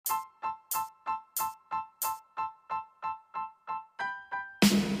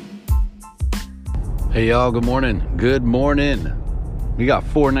Hey y'all, good morning. Good morning. We got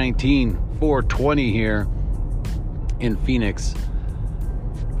 420 here in Phoenix.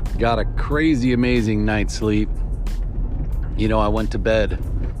 Got a crazy, amazing night's sleep. You know, I went to bed.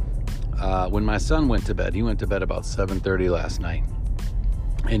 When my son went to bed, he went to bed about 7:30 last night.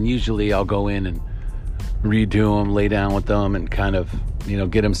 And usually I'll go in and read to him, lay down with them, and kind of,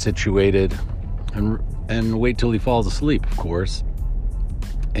 get him situated and wait till he falls asleep, of course.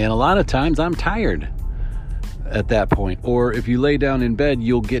 And a lot of times I'm tired at that point. Or if you lay down in bed,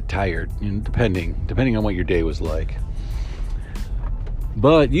 you'll get tired, depending on what your day was like.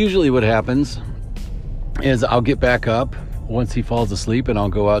 But usually what happens is I'll get back up once he falls asleep, and I'll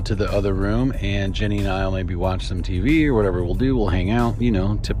go out to the other room, and Jenny and I will maybe watch some TV or whatever we'll do. We'll hang out,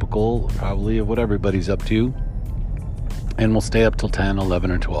 typical probably of what everybody's up to. And we'll stay up till 10,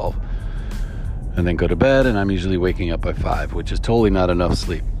 11, or 12. And then go to bed, and I'm usually waking up by 5, which is totally not enough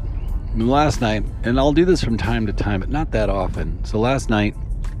sleep. Last night, and I'll do this from time to time, but not that often. So last night,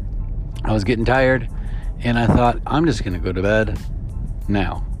 I was getting tired, and I thought, I'm just going to go to bed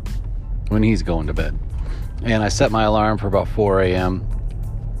now, when he's going to bed. And I set my alarm for about 4 a.m.,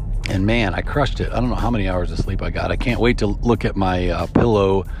 and man, I crushed it. I don't know how many hours of sleep I got. I can't wait to look at my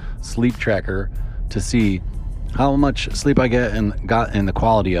pillow sleep tracker to see how much sleep I get and the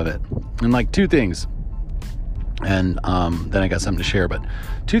quality of it. And like two things. And then I got something to share, but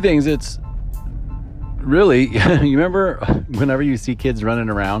two things. It's really, you remember whenever you see kids running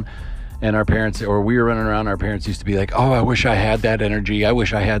around and our parents, or we were running around, our parents used to be like, oh, I wish I had that energy. I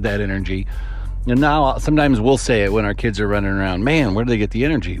wish I had that energy. And now sometimes we'll say it when our kids are running around, man, where do they get the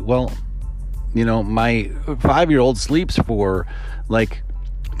energy? Well, my 5-year-old sleeps for like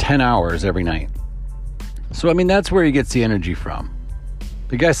 10 hours every night. So, that's where he gets the energy from.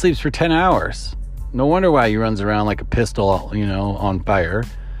 The guy sleeps for 10 hours. No wonder why he runs around like a pistol, on fire,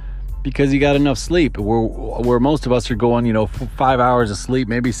 because he got enough sleep. Where most of us are going, 5 hours of sleep,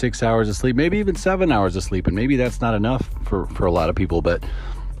 maybe 6 hours of sleep, maybe even 7 hours of sleep. And maybe that's not enough for a lot of people. But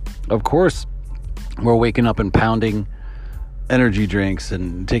of course, we're waking up and pounding energy drinks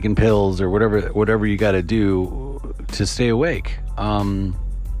and taking pills or whatever you got to do to stay awake.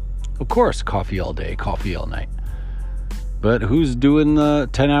 Of course, coffee all day, coffee all night. But who's doing the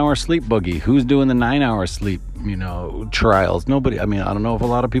 10-hour sleep boogie? Who's doing the 9-hour sleep, trials? Nobody. I don't know if a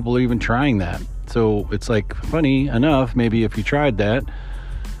lot of people are even trying that. So it's like, funny enough, maybe if you tried that,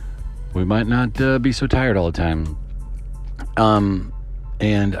 we might not be so tired all the time.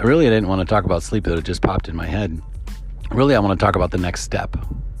 And really, I didn't want to talk about sleep, that it just popped in my head. Really, I want to talk about the next step.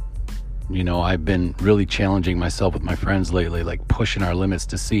 I've been really challenging myself with my friends lately, like pushing our limits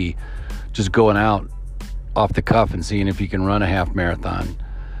to see, just going out off the cuff and seeing if you can run a half marathon.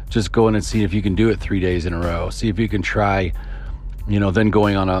 Just going and see if you can do it 3 days in a row. See if you can try, then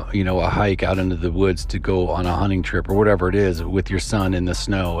going on a hike out into the woods to go on a hunting trip or whatever it is with your son in the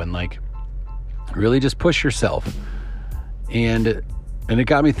snow, and like really just push yourself. And it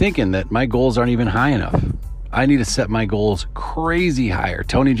got me thinking that my goals aren't even high enough. I need to set my goals crazy higher.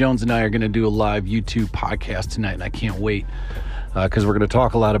 Tony Jones and I are going to do a live YouTube podcast tonight, and I can't wait because we're going to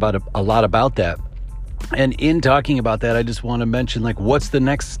talk a lot about that. And in talking about that, I just want to mention, like, what's the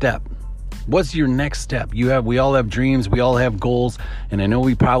next step? What's your next step? We all have dreams, we all have goals, and I know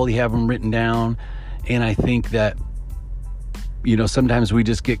we probably have them written down. And I think that, sometimes we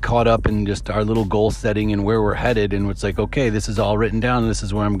just get caught up in just our little goal setting and where we're headed, and it's like, okay, this is all written down, and this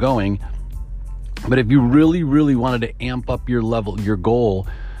is where I'm going. But if you really, really wanted to amp up your level, your goals,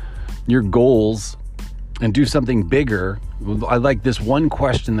 and do something bigger, I like this one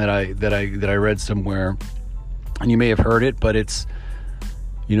question that I read somewhere, and you may have heard it, but it's,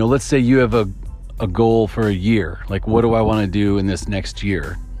 let's say you have a goal for a year. Like, what do I want to do in this next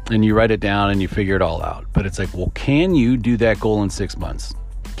year? And you write it down and you figure it all out. But it's like, well, can you do that goal in 6 months?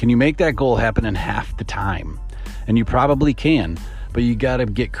 Can you make that goal happen in half the time? And you probably can. But you got to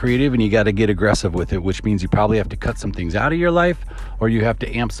get creative and you got to get aggressive with it, which means you probably have to cut some things out of your life, or you have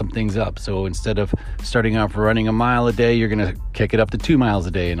to amp some things up. So instead of starting off running a mile a day, you're going to kick it up to 2 miles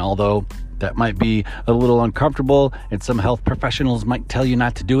a day. And although that might be a little uncomfortable and some health professionals might tell you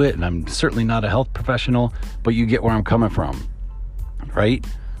not to do it, and I'm certainly not a health professional, but you get where I'm coming from, right?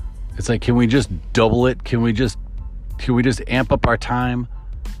 It's like, can we just double it? Can we just amp up our time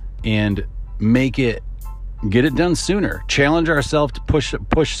and get it done sooner? Challenge ourselves to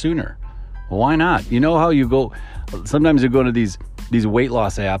push sooner. Well, why not? You know how you go, sometimes you go to these weight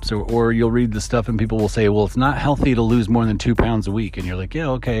loss apps, or you'll read the stuff and people will say, well, it's not healthy to lose more than 2 pounds a week. And you're like, yeah,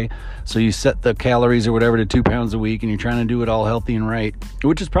 okay. So you set the calories or whatever to 2 pounds a week, and you're trying to do it all healthy and right,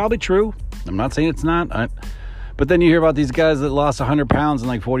 which is probably true. I'm not saying it's not. But then you hear about these guys that lost 100 pounds in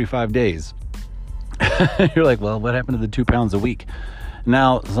like 45 days. You're like, well, what happened to the 2 pounds a week?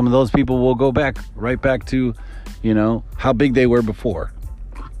 Now, some of those people will go right back to, how big they were before.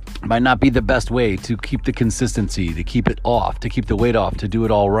 Might not be the best way to keep the consistency, to keep it off, to keep the weight off, to do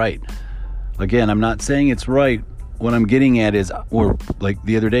it all right. Again, I'm not saying it's right. What I'm getting at is, we're like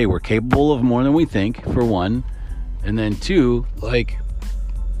the other day, we're capable of more than we think, for one. And then two,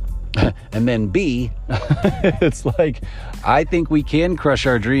 and then B, it's like, I think we can crush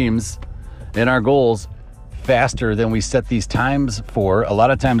our dreams and our goals faster than we set these times for. A lot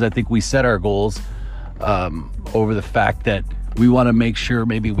of times I think we set our goals over the fact that we want to make sure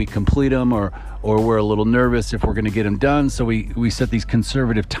maybe we complete them, or we're a little nervous if we're going to get them done. So we set these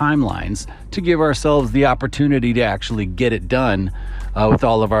conservative timelines to give ourselves the opportunity to actually get it done with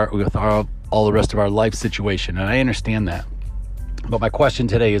all the rest of our life situation. And I understand that. But my question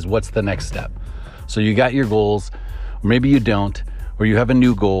today is, what's the next step? So you got your goals, or maybe you don't, or you have a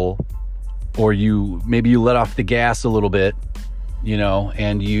new goal, or maybe you let off the gas a little bit,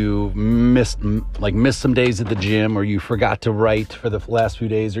 and you missed some days at the gym, or you forgot to write for the last few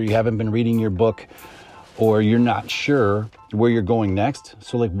days, or you haven't been reading your book, or you're not sure where you're going next.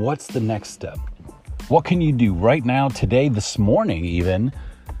 So what's the next step? What can you do right now, today, this morning even,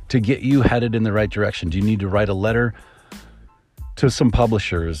 to get you headed in the right direction? Do you need to write a letter to some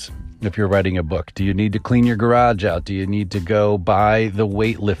publishers if you're writing a book? Do you need to clean your garage out? Do you need to go buy the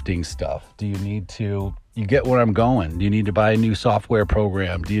weightlifting stuff? You get where I'm going. Do you need to buy a new software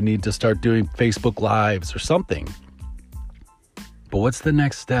program? Do you need to start doing Facebook Lives or something? But what's the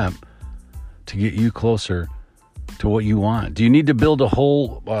next step to get you closer to what you want? Do you need to build a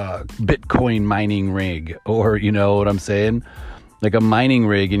whole Bitcoin mining rig, or, you know what I'm saying? Like a mining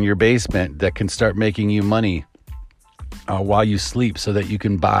rig in your basement that can start making you money while you sleep, so that you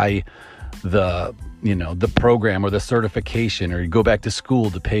can buy the program or the certification, or you go back to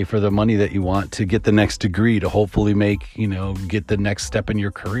school to pay for the money that you want to get the next degree, to hopefully get the next step in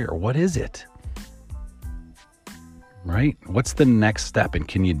your career. What is it? Right? What's the next step? And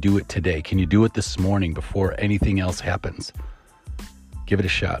can you do it today? Can you do it this morning before anything else happens? Give it a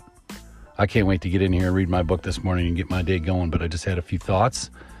shot. I can't wait to get in here and read my book this morning and get my day going, but I just had a few thoughts.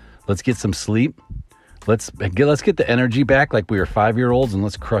 Let's get some sleep. Let's get the energy back like we were 5-year-olds, and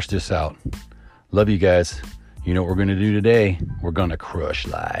let's crush this out. Love you guys. You know what we're going to do today? We're going to crush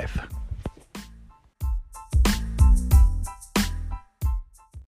life.